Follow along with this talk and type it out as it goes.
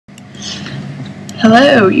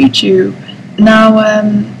Hello YouTube! Now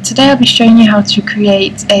today I'll be showing you how to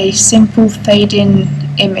create a simple fade-in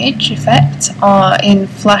image effect in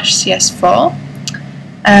Flash CS4.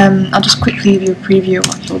 I'll just quickly give you a preview of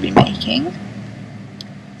what you'll be making.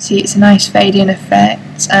 See, it's a nice fade-in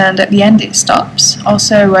effect, and at the end it stops.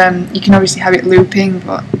 Also, you can obviously have it looping,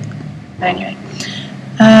 but anyway.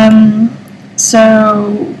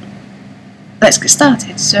 So let's get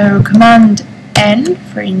started. So Command N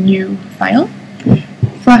for a new file.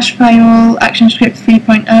 Flash file, ActionScript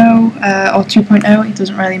 3.0 or 2.0, it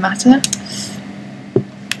doesn't really matter.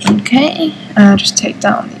 Okay, just take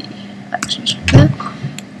down the ActionScript there.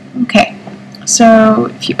 Okay, so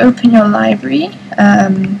if you open your library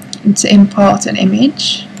to import an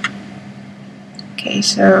image, okay,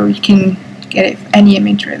 so you can get it any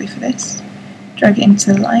image really for this. Drag it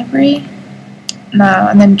into the library now,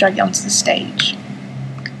 and then drag it onto the stage.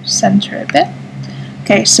 Center it a bit.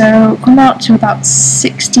 Okay, so come out to about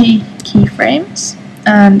 60 keyframes,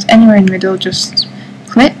 and anywhere in the middle just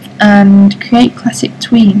click and create classic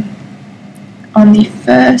tween. On the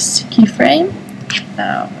first keyframe,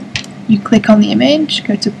 now you click on the image,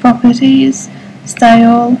 go to properties,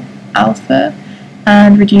 style, alpha,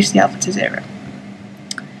 and reduce the alpha to 0.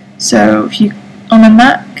 So if you on a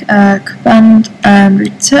Mac, command and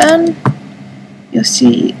return, you'll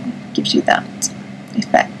see it gives you that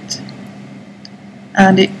effect,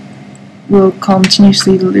 and it will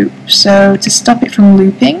continuously loop. So to stop it from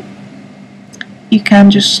looping, you can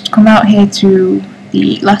just come out here to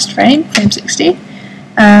the last frame, frame 60, hit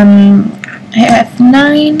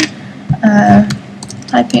F9,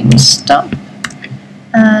 type in stop,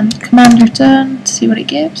 and command return to see what it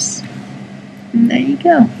gives, and there you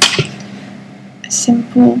go. A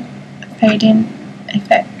simple fade-in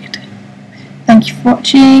effect. Thank you for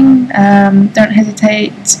watching. Don't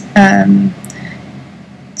hesitate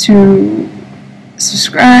to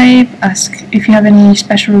subscribe, ask if you have any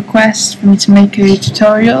special requests for me to make a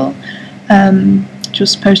tutorial,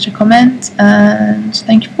 just post a comment, and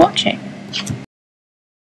thank you for watching.